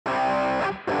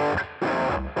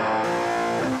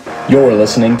You're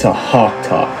listening to Hawk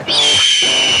Talk.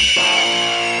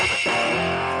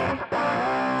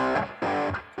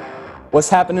 What's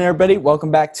happening, everybody?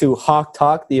 Welcome back to Hawk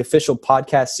Talk, the official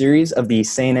podcast series of the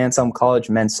St. Anselm College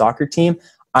men's soccer team.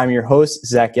 I'm your host,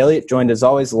 Zach Elliot, joined as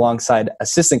always alongside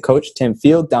assistant coach Tim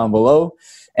Field down below.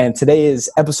 And today is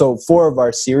episode 4 of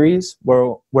our series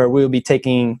where we'll be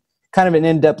taking kind of an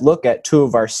in-depth look at 2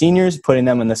 of our seniors, putting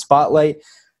them in the spotlight.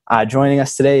 Joining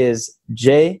us today is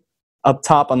Jay up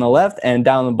top on the left and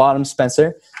down the bottom,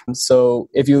 Spencer. So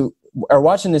if you are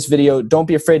watching this video, don't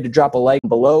be afraid to drop a like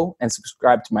below and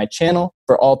subscribe to my channel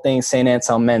for all things St.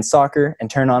 Anselm men's soccer, and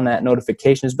turn on that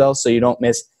notifications bell so you don't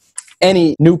miss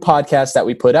any new podcasts that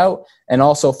we put out. And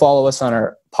also follow us on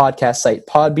our podcast site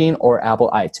Podbean or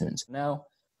Apple iTunes. Now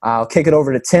I'll kick it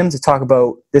over to Tim to talk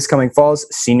about this coming fall's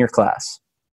senior class.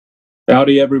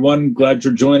 Howdy, everyone. Glad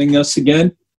you're joining us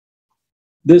again.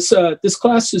 This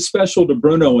class is special to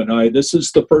Bruno and I. This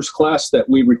is the first class that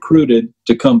we recruited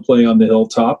to come play on the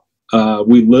Hilltop.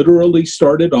 We literally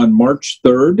started on March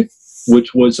 3rd,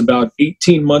 which was about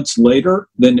 18 months later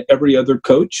than every other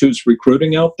coach who's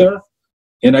recruiting out there.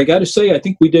 And I got to say, I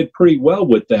think we did pretty well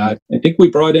with that. I think we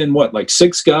brought in,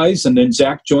 6 guys, and then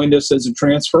Zach joined us as a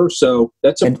transfer. So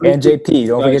that's and JP.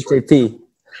 Don't forget JP.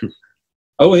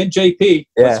 Oh, and JP.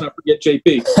 Yeah. Let's not forget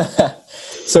JP.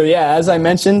 So, yeah, as I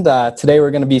mentioned, today we're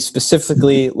going to be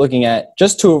specifically looking at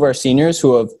just 2 of our seniors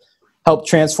who have helped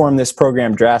transform this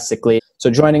program drastically. So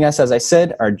joining us, as I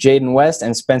said, are Jayden West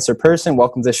and Spencer Persson.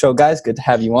 Welcome to the show, guys. Good to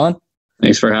have you on.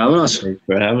 Thanks for having us.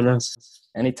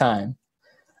 Anytime.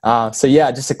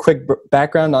 Just a quick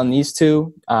background on these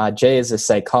 2. Jay is a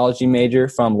psychology major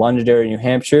from Londonderry, New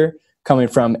Hampshire, coming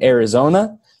from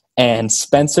Arizona, and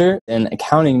Spencer, an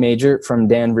accounting major from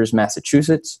Danvers,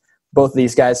 Massachusetts. Both of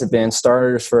these guys have been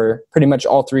starters for pretty much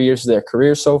all 3 years of their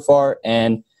career so far,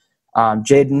 and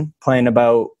Jayden playing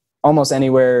about almost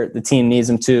anywhere the team needs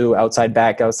him to, outside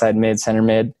back, outside mid, center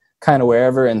mid, kind of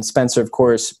wherever, and Spencer, of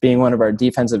course, being one of our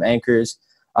defensive anchors.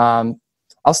 I'll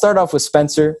start off with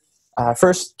Spencer.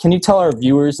 First, can you tell our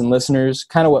viewers and listeners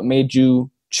kind of what made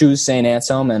you choose St.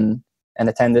 Anselm and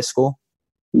attend this school?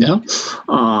 Yeah.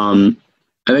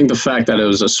 I think the fact that it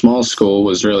was a small school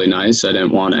was really nice. I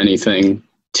didn't want anything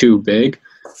too big.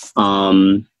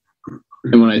 And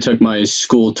when I took my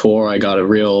school tour, I got a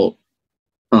real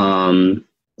vibe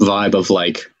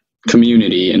of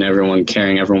community and everyone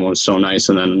caring. Everyone was so nice.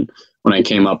 And then when I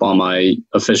came up on my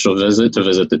official visit to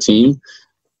visit the team,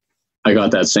 I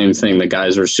got that same thing. The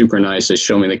guys were super nice. They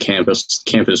showed me the campus.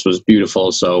 Campus was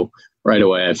beautiful. So right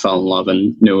away I fell in love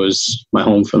and knew it was my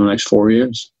home for the next 4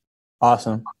 years.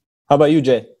 Awesome. How about you,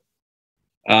 Jay?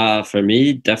 For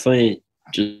me, definitely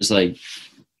just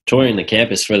touring the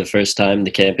campus for the first time.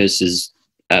 The campus is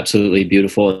absolutely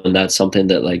beautiful, and that's something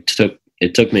that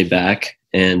took me back.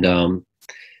 And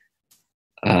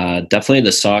definitely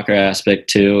the soccer aspect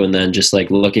too. And then just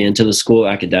looking into the school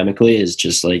academically is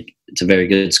just it's a very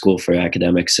good school for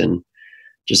academics, and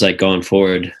just going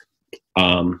forward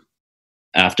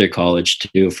after college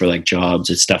too for jobs.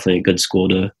 It's definitely a good school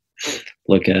to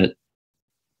look at.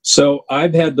 So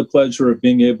I've had the pleasure of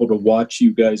being able to watch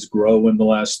you guys grow in the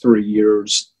last 3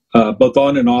 years, both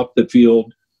on and off the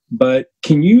field. But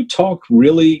can you talk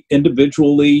really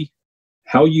individually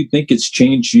how you think it's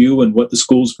changed you and what the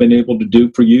school's been able to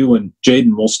do for you? And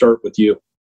Jayden, we'll start with you.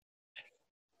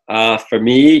 For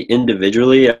me,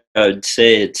 individually, I would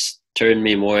say it's turned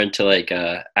me more into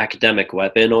a academic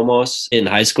weapon almost. In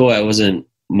high school, I wasn't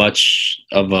much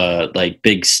of a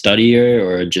big studier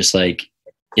or just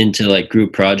into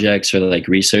group projects or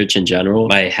research in general.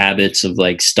 My habits of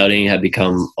studying have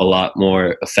become a lot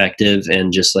more effective,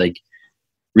 and just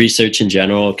research in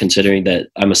general, considering that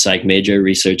I'm a psych major,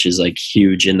 research is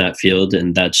huge in that field,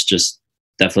 and that's just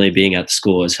definitely being at the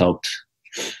school has helped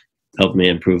me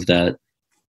improve that.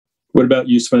 What about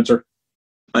you, Spencer?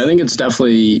 I think it's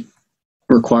definitely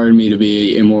required me to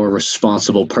be a more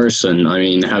responsible person. I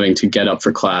mean, having to get up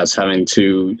for class, having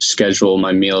to schedule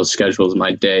my meals, schedule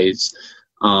my days,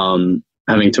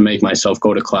 having to make myself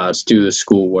go to class, do the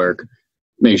schoolwork,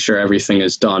 make sure everything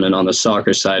is done. And on the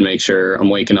soccer side, make sure I'm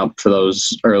waking up for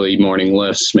those early morning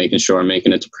lifts, making sure I'm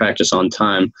making it to practice on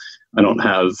time. I don't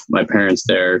have my parents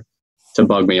there to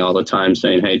bug me all the time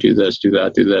saying, hey, do this, do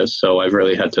that, do this. So I've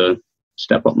really had to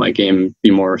step up my game, be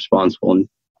more responsible, and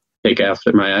take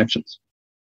after my actions.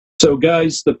 So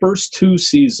guys, the first 2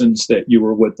 seasons that you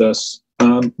were with us,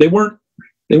 they weren't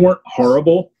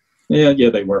horrible. Yeah,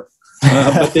 they were.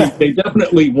 But they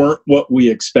definitely weren't what we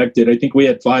expected. I think we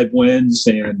had 5 wins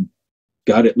and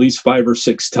got at least 5 or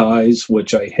 6 ties,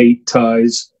 which I hate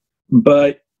ties.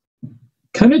 But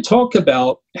kind of talk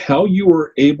about how you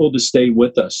were able to stay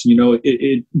with us. You know,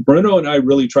 Bruno and I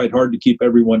really tried hard to keep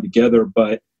everyone together,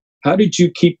 but how did you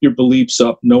keep your beliefs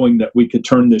up knowing that we could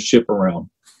turn this ship around?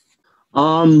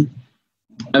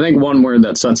 I think one word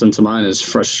that sets into mind is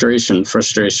frustration.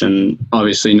 Frustration,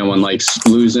 obviously no one likes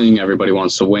losing. Everybody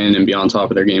wants to win and be on top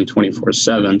of their game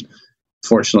 24/7.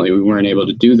 Fortunately, we weren't able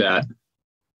to do that.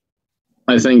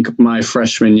 I think my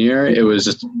freshman year, it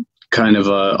was kind of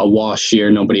a wash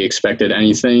year. Nobody expected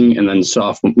anything. And then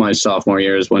my sophomore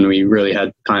year is when we really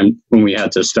had time, when we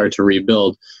had to start to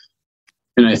rebuild.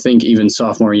 And I think even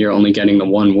sophomore year, only getting the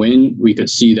one win, we could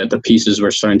see that the pieces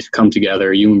were starting to come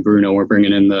together. You and Bruno were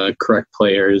bringing in the correct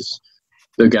players,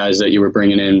 the guys that you were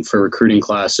bringing in for recruiting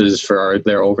classes, for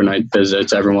their overnight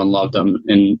visits. Everyone loved them.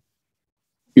 And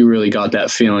you really got that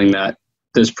feeling that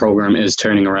this program is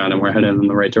turning around and we're headed in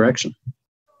the right direction.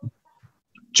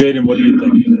 Jayden, what do you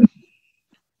think?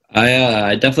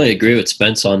 I definitely agree with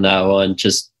Spence on that one.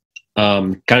 Just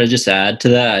kind of just to add to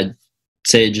that, I'd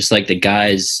say just like the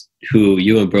guys who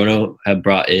you and Bruno have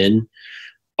brought in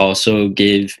also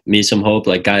gave me some hope,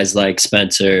 like guys like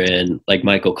Spencer and like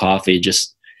Michael Coffey.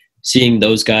 Just seeing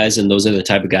those guys, and those are the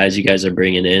type of guys you guys are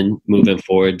bringing in moving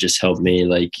forward, just helped me,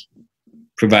 like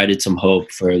provided some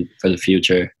hope for the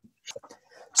future.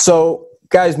 So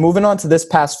guys, moving on to this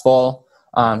past fall,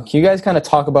 can you guys kind of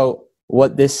talk about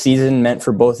what this season meant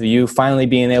for both of you, finally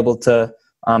being able to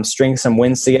string some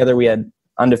wins together? We had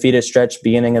undefeated stretch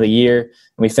beginning of the year, and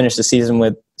we finished the season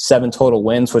with 7 total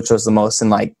wins, which was the most in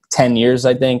like 10 years,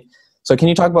 I think. So can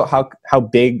you talk about how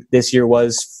big this year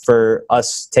was for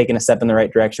us taking a step in the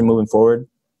right direction moving forward?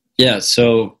 Yeah,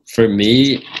 so for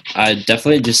me, I'd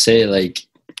definitely just say like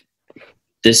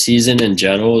this season in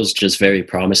general is just very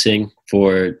promising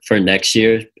for next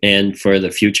year and for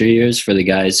the future years for the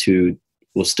guys who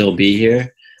will still be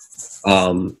here.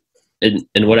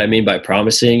 And what I mean by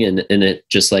promising, and it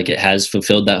just like it has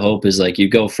fulfilled that hope, is like you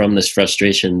go from this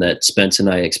frustration that Spence and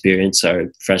I experienced our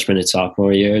freshman and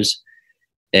sophomore years,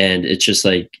 and it's just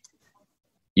like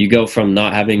you go from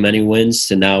not having many wins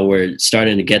to now we're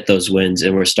starting to get those wins,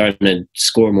 and we're starting to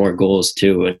score more goals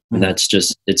too, and that's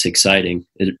just, it's exciting.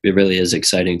 It really is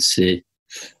exciting to see.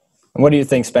 What do you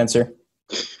think, Spencer?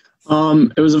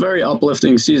 It was a very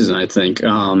uplifting season, I think.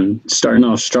 Starting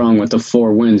off strong with the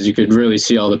 4 wins, you could really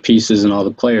see all the pieces and all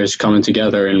the players coming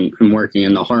together and working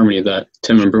in the harmony that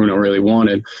Tim and Bruno really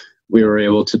wanted. We were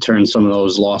able to turn some of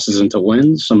those losses into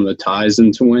wins, some of the ties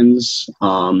into wins.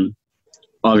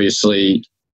 Obviously,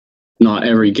 not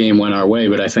every game went our way,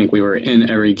 but I think we were in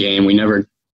every game. We never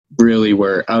really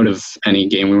were out of any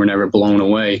game. We were never blown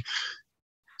away.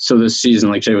 So this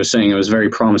season, like Jay was saying, it was very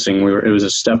promising. It was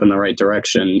a step in the right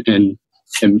direction, and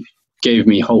gave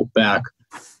me hope back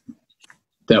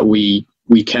that we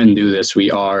can do this. We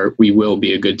will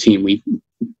be a good team.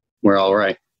 We're all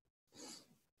right.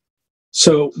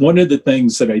 So one of the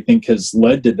things that I think has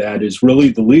led to that is really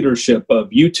the leadership of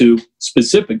you two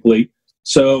specifically.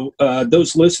 So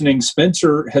those listening,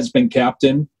 Spencer has been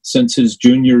captain since his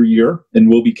junior year and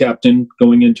will be captain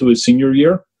going into his senior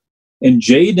year. And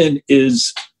Jayden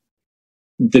is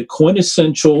the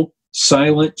quintessential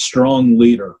silent, strong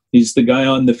leader. He's the guy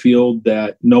on the field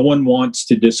that no one wants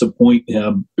to disappoint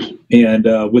him. And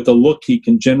with a look, he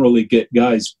can generally get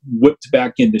guys whipped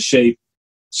back into shape.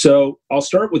 So I'll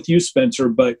start with you, Spencer,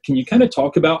 but can you kind of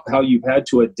talk about how you've had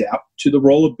to adapt to the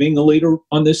role of being a leader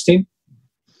on this team?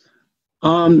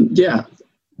 Yeah.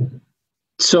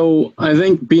 So I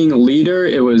think being a leader,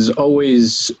 it was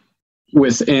always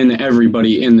within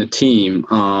everybody in the team.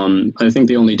 I think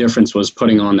the only difference was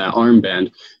putting on that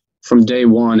armband. From day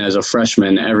one as a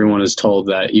freshman, everyone is told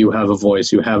that you have a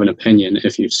voice, you have an opinion.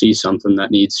 If you see something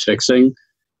that needs fixing,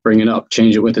 bring it up,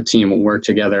 change it with the team, we'll work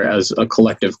together as a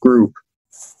collective group.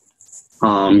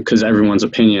 Because everyone's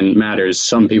opinion matters.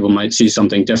 Some people might see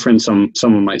something different,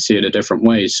 someone might see it a different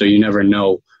way, so you never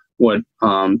know what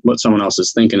someone else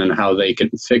is thinking and how they can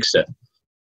fix it.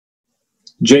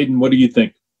 Jayden, what do you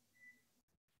think?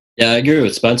 Yeah, I agree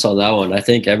with Spence on that one. I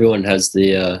think everyone has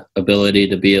the ability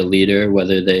to be a leader,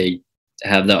 whether they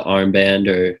have the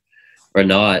armband or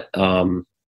not.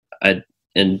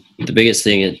 And the biggest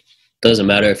thing, it doesn't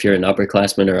matter if you're an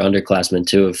upperclassman or underclassman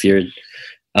too. If you're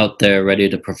out there ready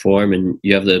to perform and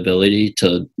you have the ability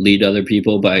to lead other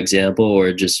people by example,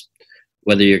 or just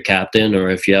whether you're captain or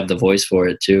if you have the voice for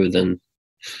it too, then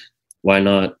why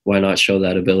not show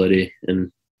that ability? And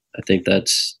I think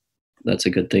that's a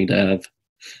good thing to have.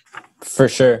 For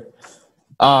sure.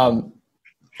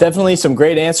 Definitely some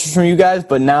great answers from you guys,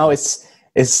 but now it's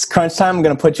crunch time. I'm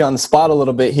going to put you on the spot a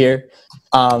little bit here.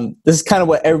 This is kind of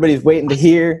what everybody's waiting to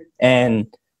hear, and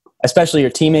especially your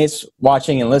teammates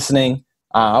watching and listening.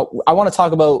 I want to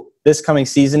talk about this coming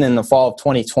season in the fall of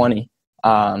 2020.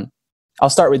 I'll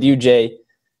start with you, Jay.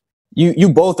 You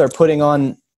both are putting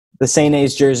on the St.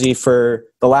 A's jersey for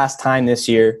the last time this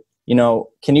year.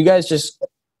 Can you guys just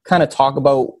kind of talk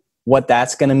about what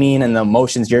that's going to mean and the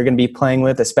emotions you're going to be playing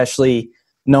with, especially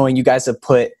knowing you guys have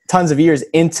put tons of years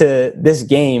into this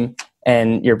game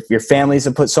and your families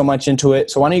have put so much into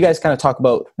it. So why don't you guys kind of talk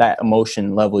about that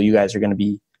emotion level you guys are going to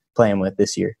be playing with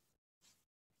this year?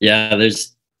 Yeah,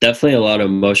 there's definitely a lot of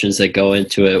emotions that go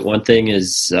into it. One thing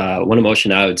is, one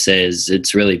emotion I would say is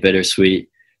it's really bittersweet,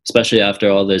 especially after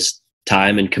all this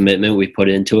time and commitment we put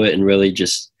into it, and really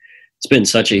just it's been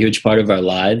such a huge part of our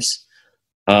lives.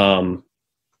 And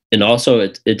also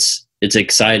it's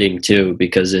exciting too,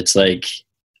 because it's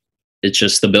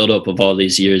just the buildup of all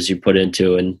these years you put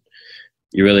into, and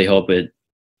you really hope it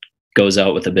goes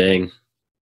out with a bang.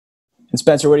 And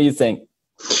Spencer, what do you think?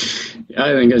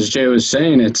 I think, as Jay was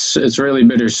saying, it's really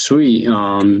bittersweet.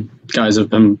 Guys have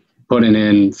been putting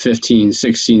in 15,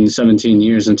 16, 17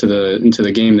 years into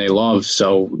the game they love.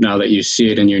 So now that you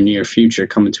see it in your near future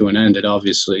coming to an end, it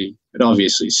obviously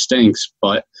stinks.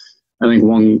 But I think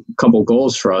couple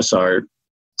goals for us are,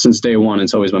 since day one,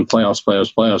 it's always been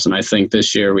playoffs. And I think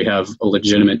this year we have a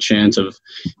legitimate chance of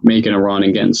making a run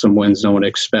and getting some wins no one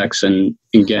expects, and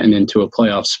getting into a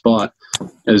playoff spot,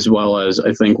 as well as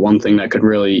I think one thing that could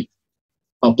really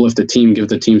uplift the team, give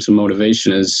the team some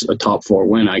motivation, is a top 4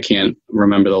 win. I can't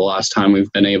remember the last time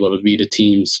we've been able to beat a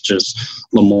team such as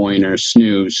Lemoyne or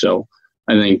Snooze. So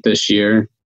I think this year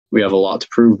we have a lot to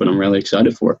prove, but I'm really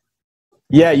excited for it.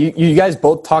 Yeah, you guys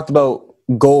both talked about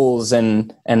goals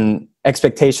and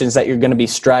expectations that you're going to be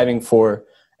striving for,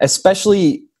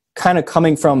 especially kind of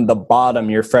coming from the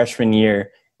bottom your freshman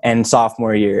year and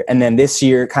sophomore year, and then this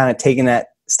year kind of taking that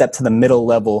step to the middle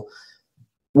level.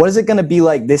 What is it going to be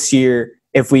like this year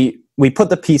if we put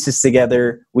the pieces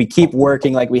together, we keep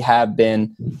working like we have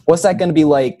been? What's that going to be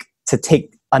like to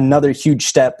take another huge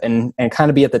step and kind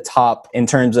of be at the top in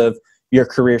terms of your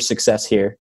career success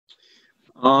here?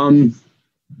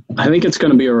 I think it's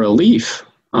going to be a relief.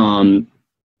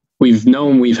 We've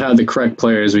known we've had the correct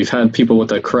players. We've had people with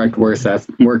the correct work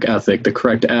ethic, the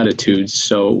correct attitudes.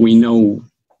 So we know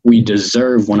we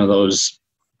deserve one of those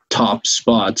top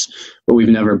spots, but we've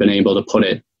never been able to put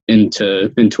it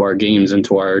into our games,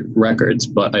 into our records.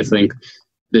 But I think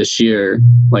this year,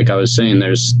 like I was saying,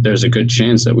 there's a good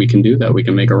chance that we can do that. We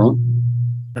can make a run.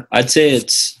 I'd say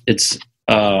it's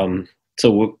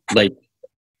so like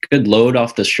good load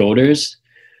off the shoulders.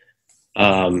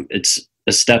 It's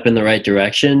a step in the right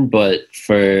direction, but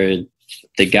for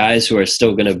the guys who are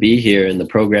still going to be here in the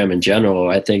program in general,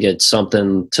 I think it's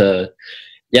something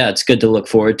it's good to look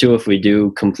forward to if we do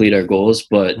complete our goals,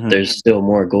 but there's still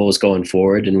more goals going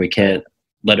forward, and we can't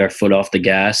let our foot off the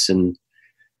gas, and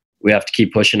we have to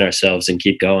keep pushing ourselves and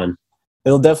keep going.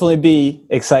 It'll definitely be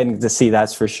exciting to see,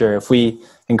 that's for sure. If we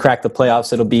can crack the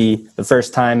playoffs, it'll be the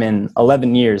first time in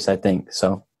 11 years, I think.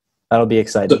 So that'll be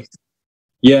exciting.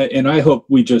 Yeah, and I hope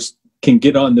we just can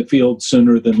get on the field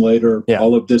sooner than later. Yeah.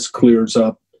 All of this clears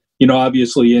up.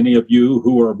 Obviously any of you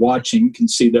who are watching can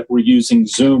see that we're using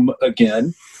Zoom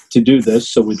again to do this.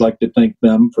 So we'd like to thank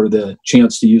them for the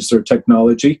chance to use their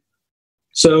technology.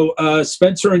 So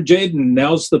Spencer and Jayden,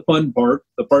 now's the fun part,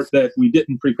 the part that we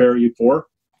didn't prepare you for,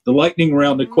 the lightning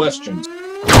round of questions.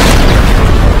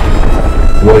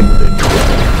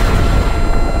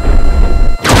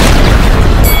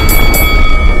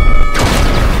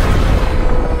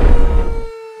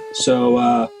 So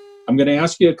I'm going to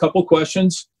ask you a couple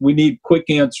questions. We need quick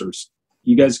answers.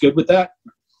 You guys good with that?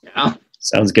 Yeah.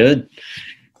 Sounds good.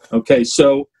 Okay,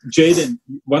 so Jayden,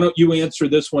 why don't you answer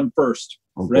this one first?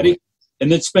 Okay. Ready? And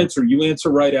then Spencer, you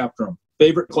answer right after him.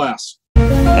 Favorite class?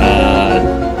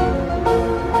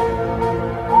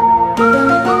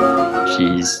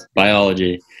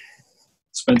 Biology.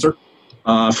 Spencer?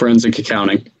 Forensic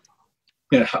accounting.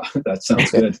 Yeah, that sounds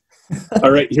good.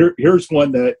 All right, here's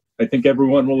one that I think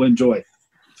everyone will enjoy.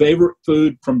 Favorite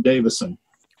food from Davison?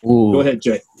 Ooh. Go ahead,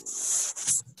 Jay.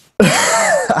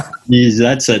 Jeez,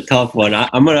 that's a tough one.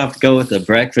 I'm going to have to go with a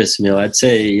breakfast meal. I'd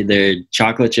say either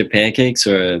chocolate chip pancakes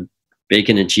or a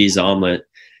bacon and cheese omelet.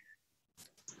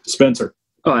 Spencer?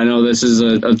 Oh, I know this is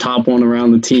a top one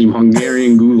around the team,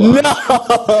 Hungarian goulash.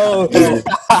 No!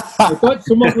 I thought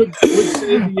someone would say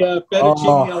the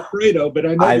fettuccine Alfredo, but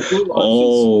I know the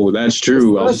goulash is that's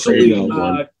true.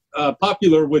 Especially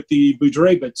popular with the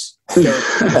Budrebits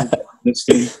this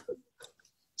team.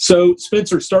 So,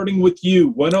 Spencer, starting with you,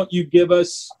 why don't you give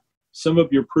us some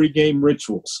of your pregame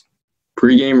rituals?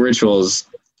 Pregame rituals.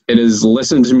 It is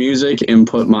listen to music and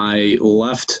put my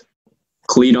left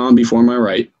cleat on before my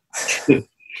right.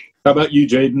 How about you,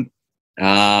 Jayden?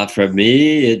 For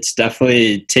me, it's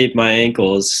definitely tape my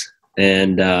ankles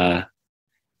and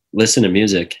listen to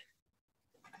music.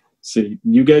 See,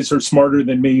 you guys are smarter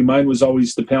than me. Mine was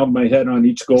always to pound my head on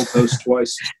each goalpost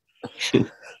twice.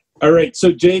 All right,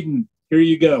 so Jayden, here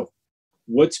you go.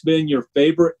 What's been your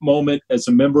favorite moment as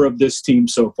a member of this team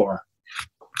so far?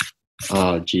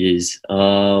 Oh, geez.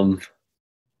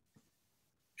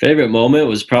 Favorite moment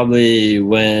was probably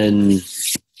when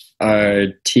our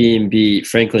team beat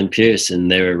Franklin Pierce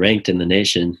and they were ranked in the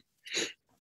nation.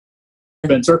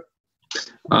 Spencer?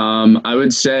 I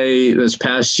would say this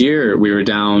past year we were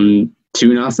down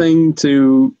 2-0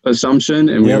 to Assumption,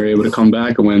 and we were able to come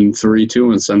back and win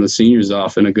 3-2 and send the seniors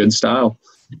off in a good style.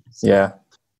 Yeah.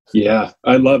 Yeah,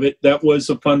 I love it. That was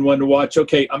a fun one to watch.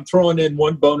 Okay, I'm throwing in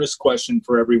one bonus question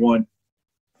for everyone.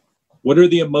 What are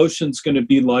the emotions going to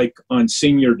be like on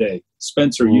senior day?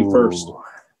 Spencer, you first.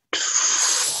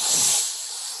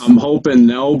 I'm hoping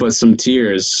no, but some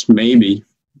tears, maybe.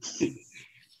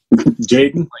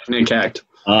 Jayden? Like Nick Hecht.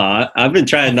 I've been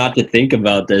trying not to think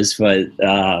about this, but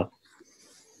I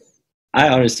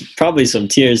honestly, probably some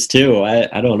tears too.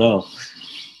 I don't know.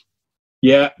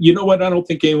 Yeah, you know what? I don't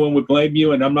think anyone would blame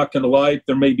you, and I'm not going to lie.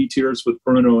 There may be tears with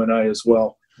Bruno and I as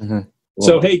well. Mm-hmm.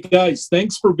 So, hey, guys,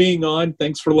 thanks for being on.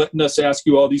 Thanks for letting us ask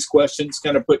you all these questions,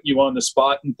 kind of putting you on the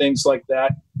spot and things like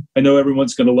that. I know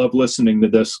everyone's going to love listening to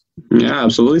this. Yeah,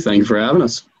 absolutely. Thank you for having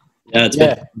us.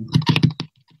 Yeah.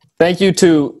 Thank you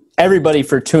to everybody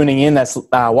for tuning in that's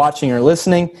watching or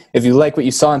listening. If you like what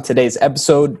you saw in today's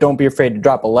episode, don't be afraid to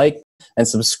drop a like and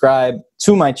subscribe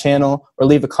to my channel or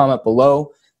leave a comment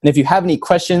below. And if you have any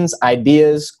questions,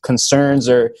 ideas, concerns,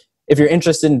 or if you're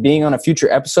interested in being on a future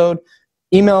episode,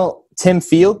 email Tim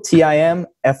Field, TIMFIELD,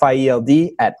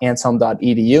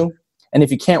 @anselm.edu. And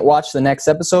if you can't watch the next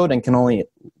episode and can only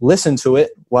listen to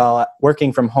it while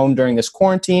working from home during this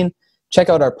quarantine, check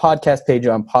out our podcast page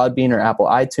on Podbean or Apple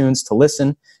iTunes to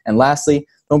listen. And lastly,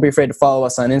 don't be afraid to follow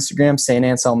us on Instagram, St.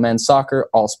 Anselm Men's Soccer,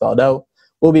 all spelled out.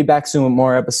 We'll be back soon with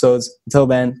more episodes. Until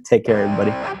then, take care,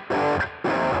 everybody.